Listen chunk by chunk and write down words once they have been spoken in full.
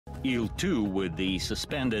IL-2 with the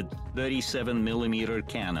suspended 37mm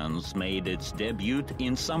cannons made its debut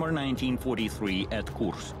in summer 1943 at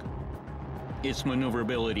Kursk. Its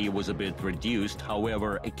maneuverability was a bit reduced,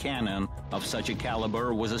 however, a cannon of such a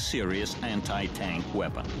caliber was a serious anti-tank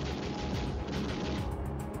weapon.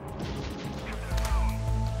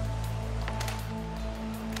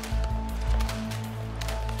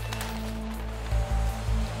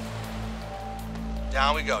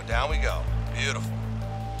 Down we go, down we go. Beautiful.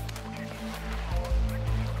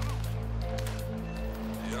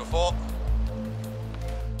 Beautiful.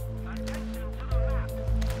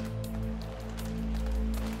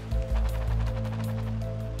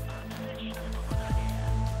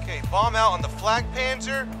 Okay, bomb out on the Flak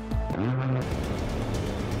Panzer.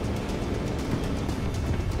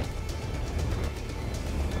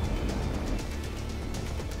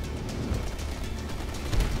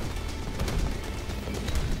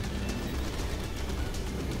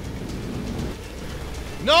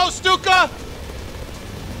 No, Stuka!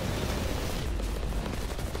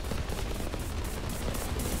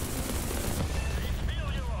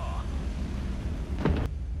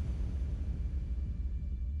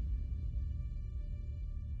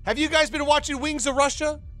 Have you guys been watching Wings of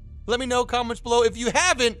Russia? Let me know, comments below. If you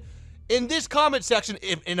haven't, in this comment section,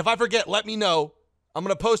 and if I forget, let me know. I'm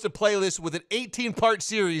gonna post a playlist with an 18-part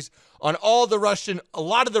series on a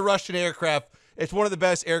lot of the Russian aircraft. It's one of the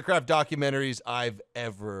best aircraft documentaries I've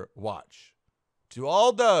ever watched. To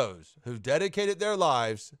all those who've dedicated their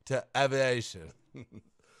lives to aviation,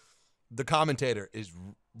 the commentator is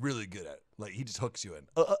really good at it. Like, he just hooks you in,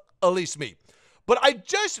 at least me. But I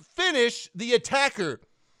just finished the Attacker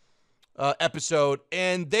episode,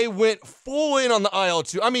 and they went full in on the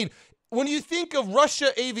IL-2. I mean, when you think of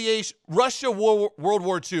Russia aviation, World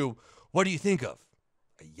War II, what do you think of?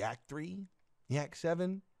 A Yak-3?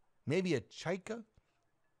 Yak-7? Maybe a Chaika?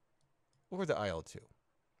 Or the IL-2?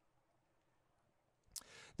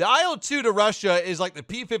 The IL-2 to Russia is like the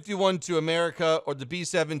P-51 to America, or the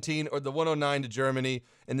B-17, or the 109 to Germany,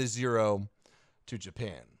 and the 0 to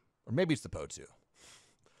Japan. Or maybe it's the Po-2.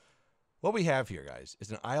 What we have here, guys,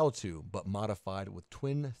 is an IL-2, but modified with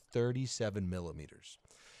twin 37 millimeters.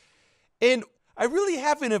 And I really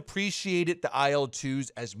haven't appreciated the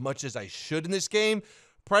IL-2s as much as I should in this game.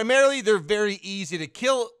 Primarily, they're very easy to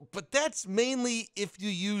kill, but that's mainly if you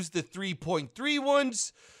use the 3.3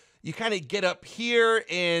 ones. You kind of get up here,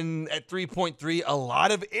 and at 3.3, a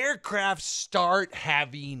lot of aircraft start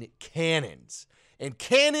having cannons. And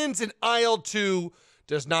cannons and IL-2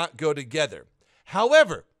 does not go together.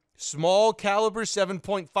 However, small caliber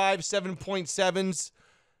 7.5, 7.7s,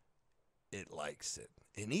 it likes it.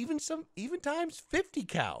 And even times 50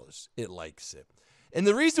 cals, it likes it. And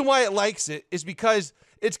the reason why it likes it is because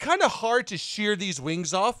it's kind of hard to shear these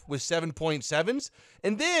wings off with 7.7s.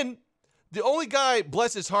 And then the only guy,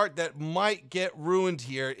 bless his heart, that might get ruined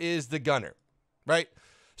here is the gunner, right?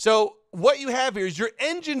 So what you have here is your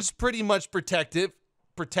engine's pretty much protected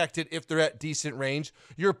if they're at decent range.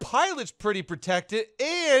 Your pilot's pretty protected,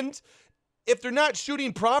 and if they're not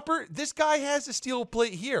shooting proper, this guy has a steel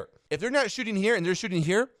plate here. If they're not shooting here and they're shooting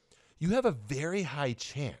here, you have a very high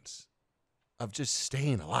chance of just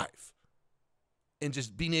staying alive and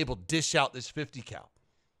just being able to dish out this 50 cal.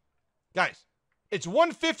 Guys, it's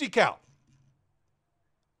 150 cal,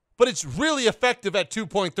 but it's really effective at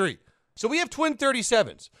 2.3. So we have twin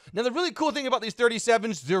 37s. Now, the really cool thing about these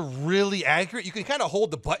 37s, they're really accurate. You can kind of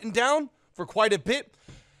hold the button down for quite a bit.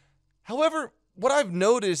 However, what I've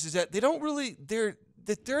noticed is that they don't really, the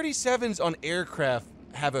 37s on aircraft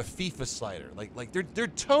have a FIFA slider. Like they're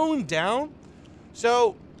toned down.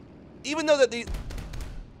 So even though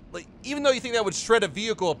even though you think that would shred a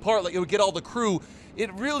vehicle apart, like it would get all the crew,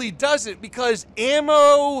 it really doesn't, because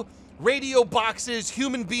ammo, radio boxes,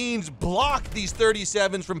 human beings block these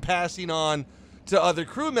 37s from passing on to other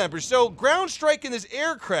crew members. So ground strike in this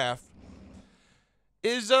aircraft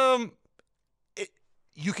is,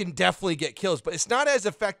 you can definitely get kills, but it's not as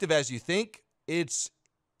effective as you think. It's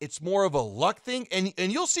more of a luck thing. And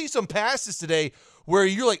you'll see some passes today where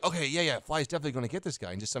you're like, okay, yeah, Fly's definitely going to get this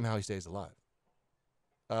guy, and just somehow he stays alive.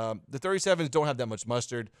 The 37s don't have that much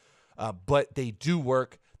mustard, but they do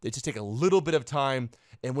work. They just take a little bit of time,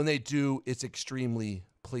 and when they do, it's extremely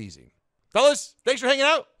pleasing. Fellas, thanks for hanging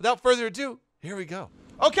out. Without further ado, here we go.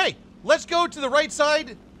 Okay, let's go to the right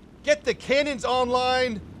side, get the cannons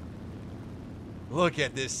online. Look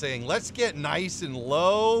at this thing. Let's get nice and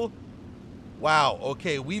low. Wow,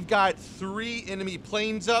 okay, we've got 3 enemy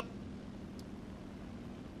planes up.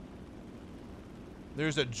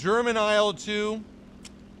 There's a German IL-2.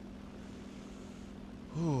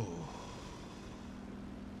 Ooh.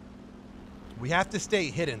 We have to stay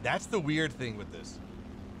hidden. That's the weird thing with this.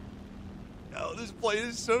 Oh, this plane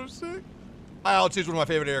is so sick. IL-2 is one of my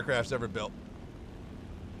favorite aircrafts ever built.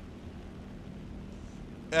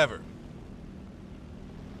 Ever.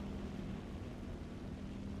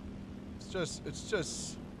 It's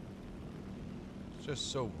just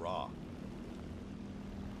so raw.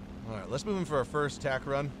 All right, let's move in for our first tack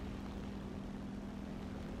run.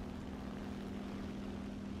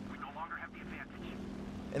 We no longer have the advantage.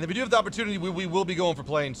 And if we do have the opportunity, we will be going for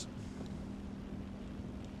planes.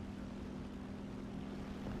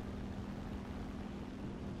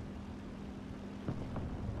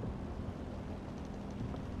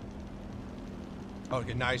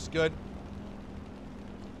 Okay, nice, good.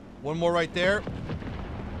 One more right there.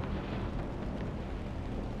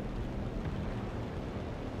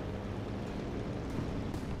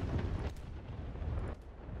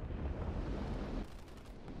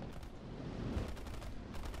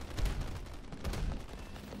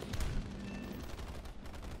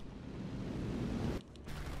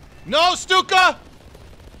 No, Stuka!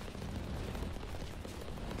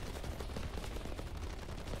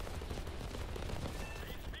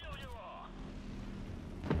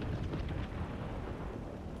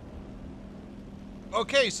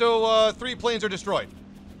 Okay, so 3 planes are destroyed.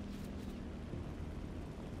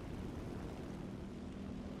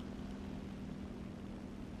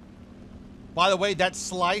 By the way, that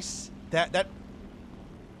slice, that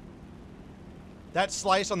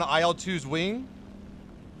slice on the IL-2's wing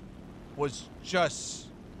was just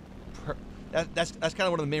that's kind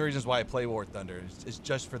of one of the main reasons why I play War Thunder. It's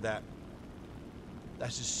just for that.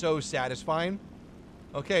 That's just so satisfying.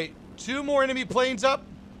 Okay, 2 more enemy planes up.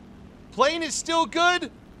 Plane is still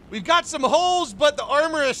good. We've got some holes, but the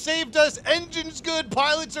armor has saved us. Engine's good.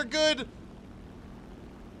 Pilots are good.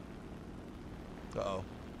 Uh-oh.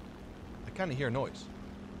 I kind of hear a noise.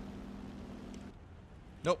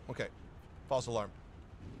 Nope. Okay. False alarm.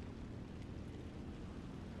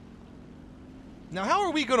 Now, how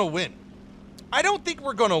are we going to win? I don't think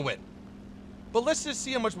we're going to win. But let's just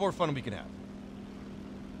see how much more fun we can have.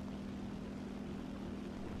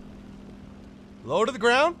 Low to the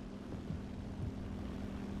ground.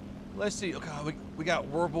 Let's see. Okay, we got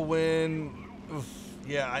Whirlwind. Oof.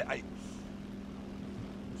 Yeah, I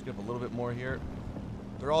let's give a little bit more here.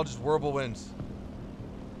 They're all just Whirlwinds.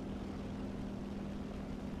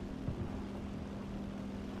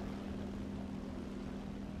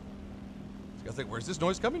 I think, where's this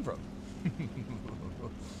noise coming from?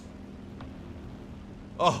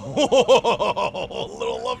 Oh, a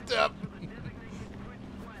little love tap.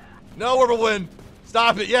 No, Whirlwind.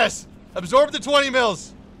 Stop it. Yes. Absorb the 20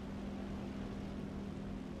 mils.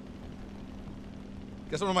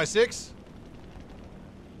 Guess one of my 6?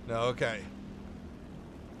 No, okay.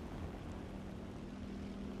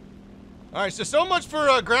 Alright, so much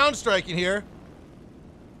for ground striking here.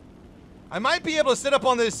 I might be able to sit up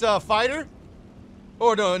on this fighter.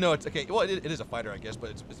 Oh, no, it's okay. Well, it is a fighter, I guess, but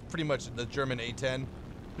it's pretty much the German A-10.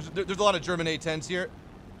 There's a lot of German A-10s here.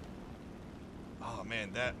 Oh,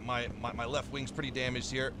 man, that my left wing's pretty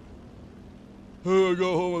damaged here. Oh,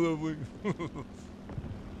 go home with left wing.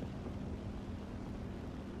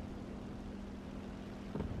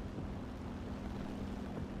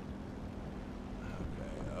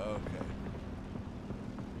 Okay.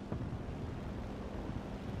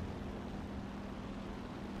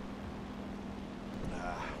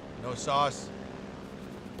 No sauce.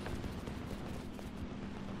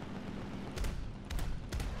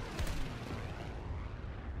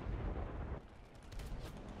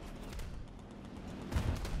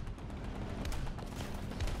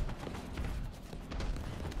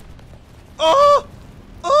 Oh!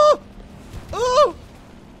 Oh! Oh!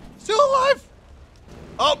 Still alive!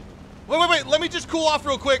 Oh! Wait. Let me just cool off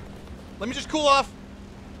real quick. Let me just cool off.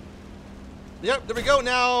 Yep, there we go.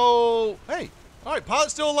 Now, hey. All right,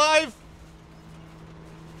 pilot's still alive.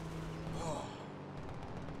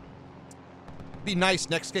 Be nice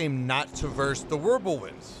next game not to verse the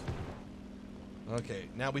Whirlwinds. Okay,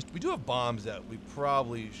 now we do have bombs that we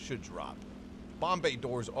probably should drop. Bomb bay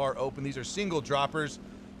doors are open. These are single droppers.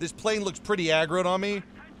 This plane looks pretty aggroed on me.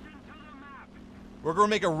 We're going to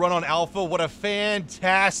make a run on Alpha. What a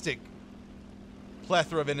fantastic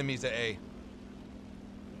plethora of enemies at A.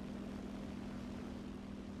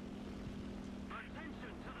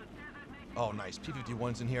 Oh, nice.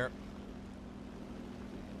 P-51's in here.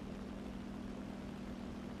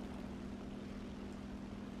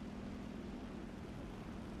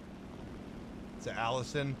 It's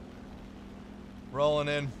Allison. Rolling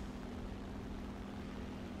in.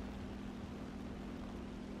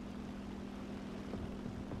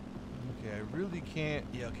 Okay, really can't.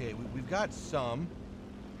 Yeah, okay, we've got some.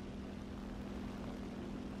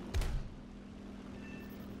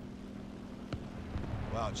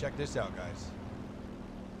 Wow, check this out, guys.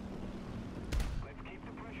 Let's keep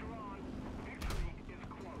the pressure on. Victory is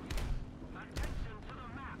close. Attention to the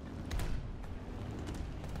map.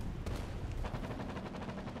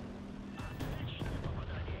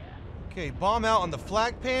 Okay, bomb out on the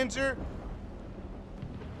Flak Panzer.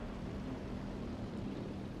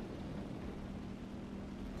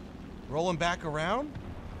 Rolling back around.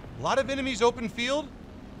 A lot of enemies open field.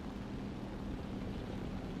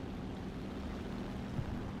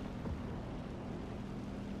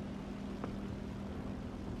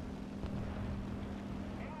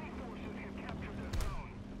 Enemy forces have captured the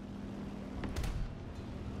zone.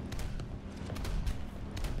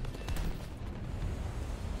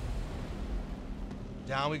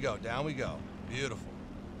 Down we go, down we go. Beautiful.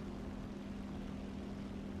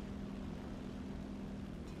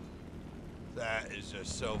 That is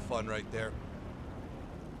just so fun right there.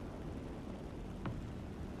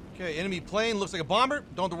 Okay, enemy plane looks like a bomber.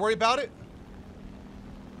 Don't have to worry about it.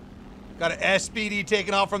 Got an SPD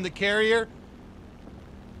taken off from the carrier.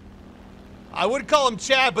 I would call him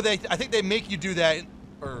Chad, but I think they make you do that,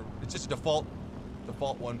 or it's just a default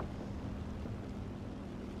one.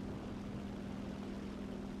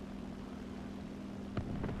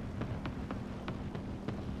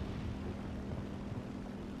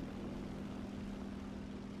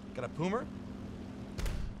 Got a Poomer.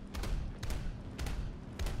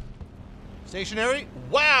 Stationary.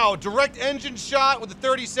 Wow, direct engine shot with the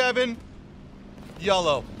 37.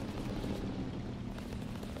 Yellow.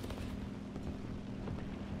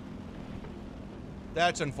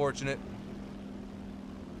 That's unfortunate.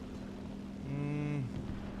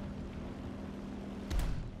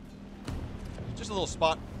 Just a little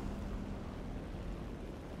spot.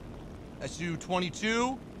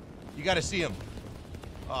 SU-22. You got to see him.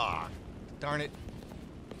 Ah, darn it.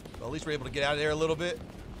 Well, at least we're able to get out of there a little bit.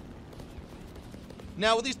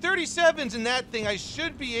 Now, with these 37s and that thing, I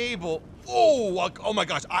should be able... Oh my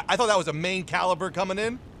gosh. I thought that was a main caliber coming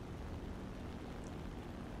in.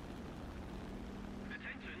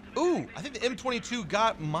 Ooh, I think the M22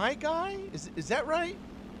 got my guy? Is that right?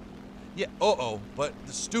 Yeah, but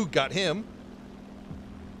the Stu got him.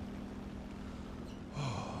 A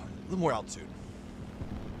little more altitude.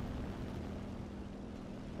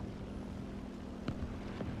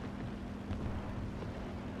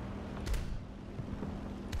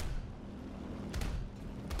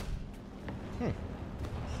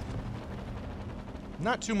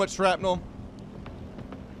 Not too much shrapnel.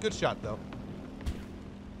 Good shot, though.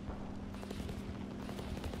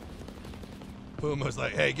 Puma's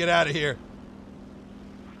like, hey, get out of here.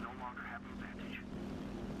 We no longer have an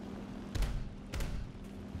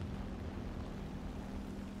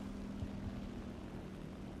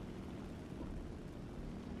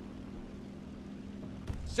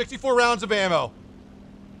advantage. $64 rounds of ammo.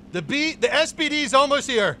 The SPD's almost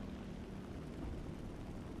here.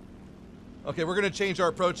 Okay, we're gonna change our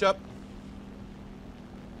approach up.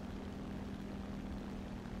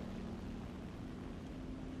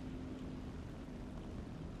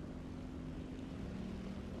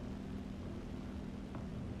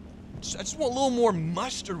 I just want a little more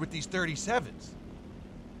mustard with these 37s.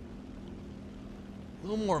 A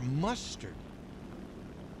little more mustard.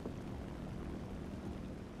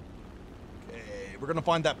 Okay, we're gonna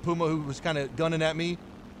find that Puma who was kind of gunning at me.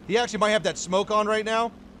 He actually might have that smoke on right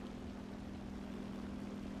now.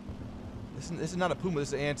 This is not a Puma, this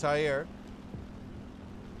is an anti-air.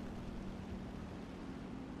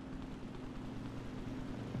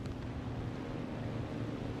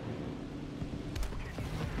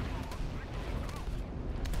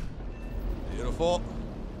 Beautiful.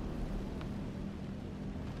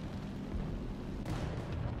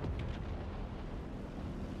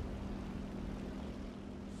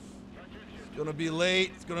 It's gonna be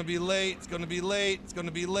late, it's gonna be late, it's gonna be late, it's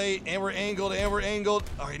gonna be late, and we're angled, and we're angled.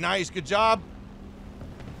 All right, nice, good job.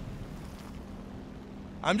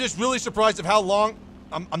 I'm just really surprised of how long.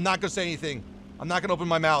 I'm not gonna say anything. I'm not gonna open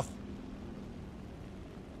my mouth.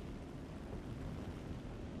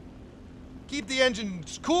 Keep the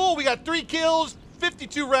engines cool. We got 3 kills,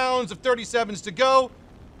 52 rounds of 37s to go.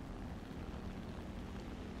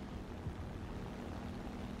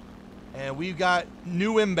 And we've got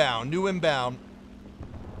new inbound,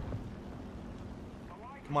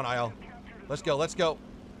 Come on, IL. Let's go, let's go.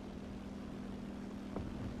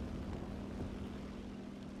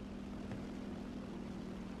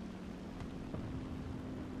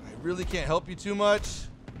 I really can't help you too much.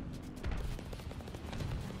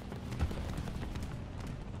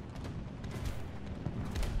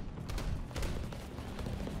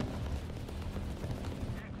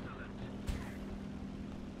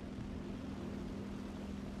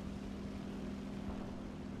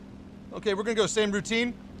 Okay, we're gonna go same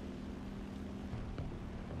routine.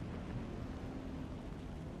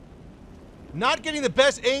 Not getting the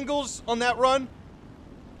best angles on that run.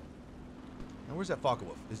 Now, where's that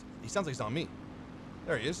Focke-Wulf? He sounds like he's on me.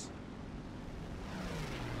 There he is.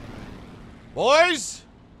 Boys,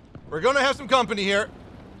 we're gonna have some company here.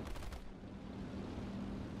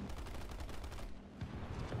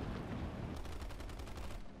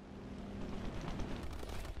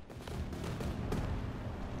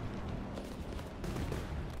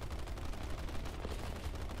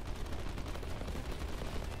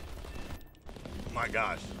 Oh my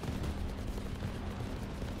gosh.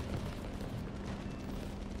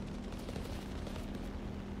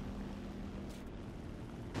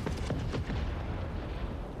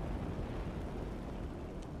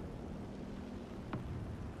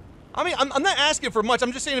 I mean, I'm not asking for much.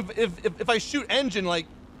 I'm just saying if I shoot engine, like,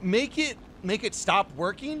 make it stop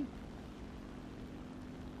working.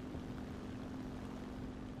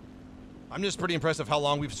 I'm just pretty impressed of how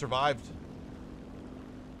long we've survived.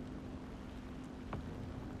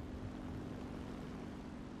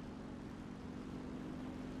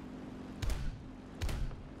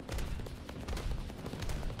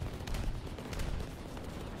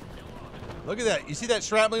 Look at that. You see that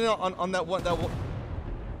shrapnel on that one?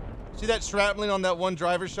 See that shrapnel on that one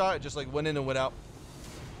driver shot? It just like went in and went out.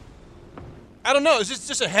 I don't know. Is this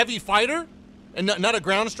just a heavy fighter and not a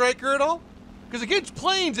ground striker at all? Because against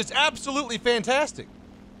planes, it's absolutely fantastic.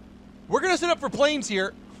 We're going to set up for planes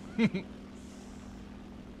here.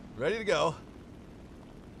 Ready to go.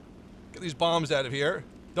 Get these bombs out of here.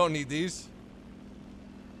 Don't need these.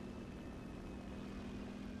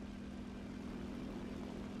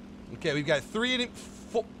 Okay, we've got four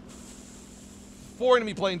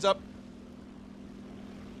enemy planes up.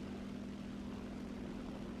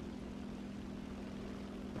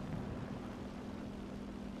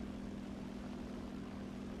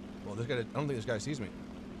 Well, this guy, I don't think this guy sees me.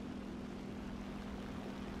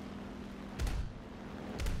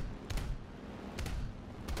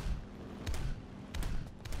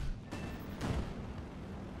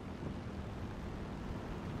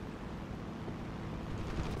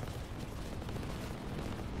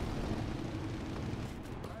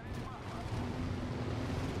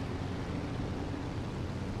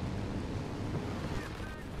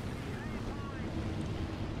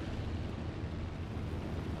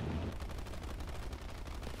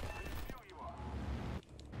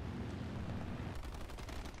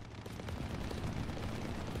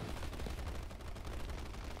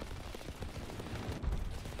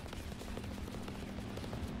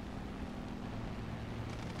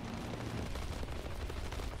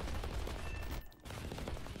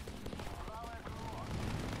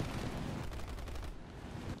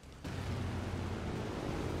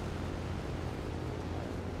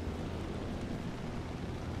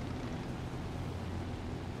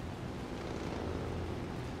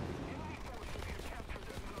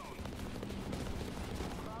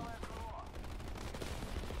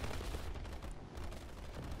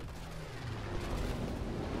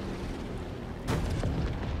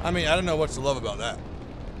 I mean, I don't know what's to love about that.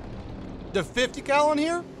 The 50 cal on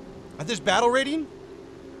here at this battle rating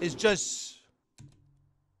is just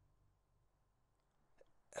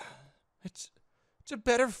it's a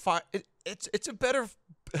better fight. It's a better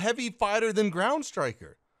heavy fighter than ground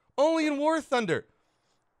striker. Only in War Thunder.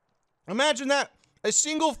 Imagine that. A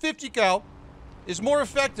single 50 cal is more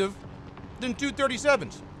effective than two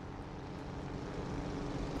 37s.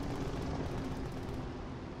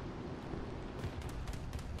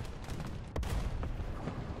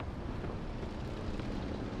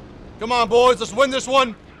 Come on, boys, let's win this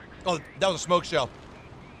one. Oh, that was a smoke shell.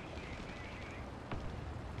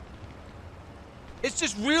 It's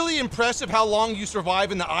just really impressive how long you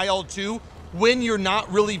survive in the IL-2 when you're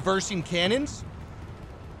not really versing cannons.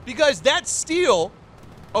 Because that steel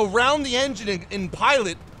around the engine in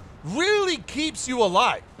pilot really keeps you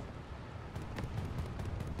alive.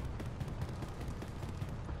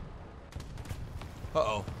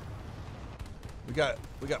 Uh-oh. We got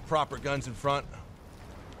proper guns in front.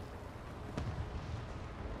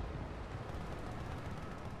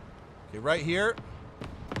 Okay, right here.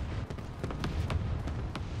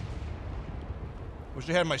 Wish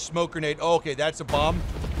I had my smoke grenade. Oh, okay, that's a bomb.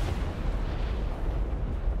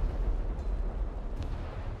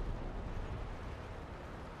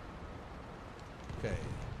 Okay.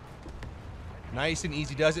 Nice and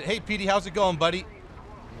easy does it. Hey, Petey, how's it going, buddy?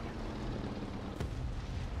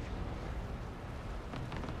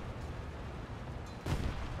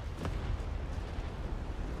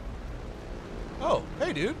 Oh,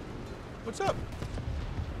 hey, dude. What's up?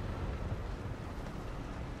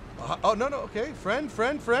 Oh, no. Okay.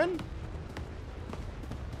 Friend.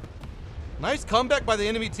 Nice comeback by the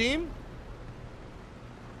enemy team.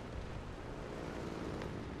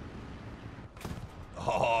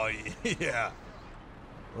 Oh, yeah.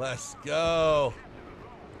 Let's go.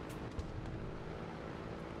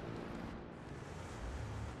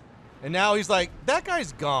 And now he's like, that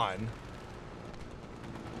guy's gone.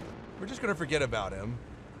 We're just going to forget about him.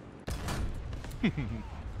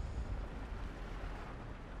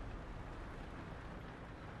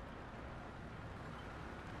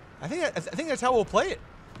 I think that's how we'll play it.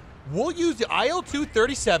 We'll use the IL-2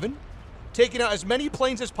 37, taking out as many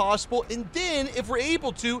planes as possible, and then, if we're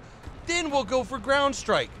able to, then we'll go for ground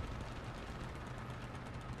strike.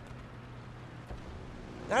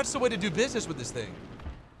 That's the way to do business with this thing.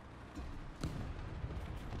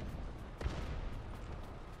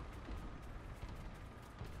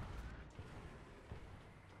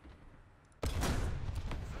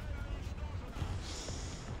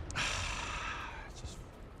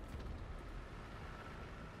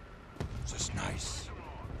 Just nice.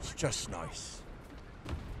 It's just nice.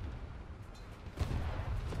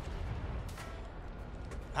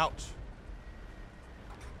 Ouch.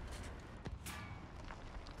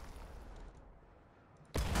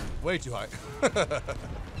 Way too high.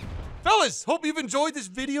 Fellas, hope you've enjoyed this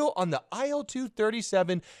video on the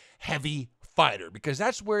IL-237 Heavy Fighter, because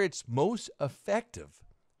that's where it's most effective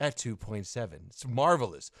at 2.7. It's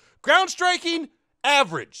marvelous. Ground striking,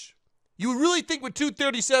 average. You would really think with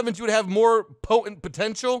 237s you would have more potent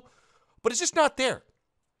potential, but it's just not there.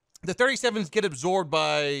 The 37s get absorbed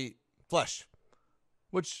by flesh,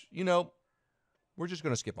 which, you know, we're just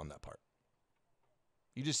going to skip on that part.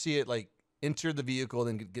 You just see it like enter the vehicle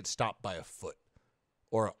and then get stopped by a foot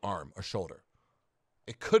or an arm or shoulder.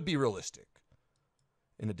 It could be realistic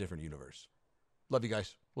in a different universe. Love you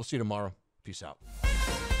guys. We'll see you tomorrow. Peace out.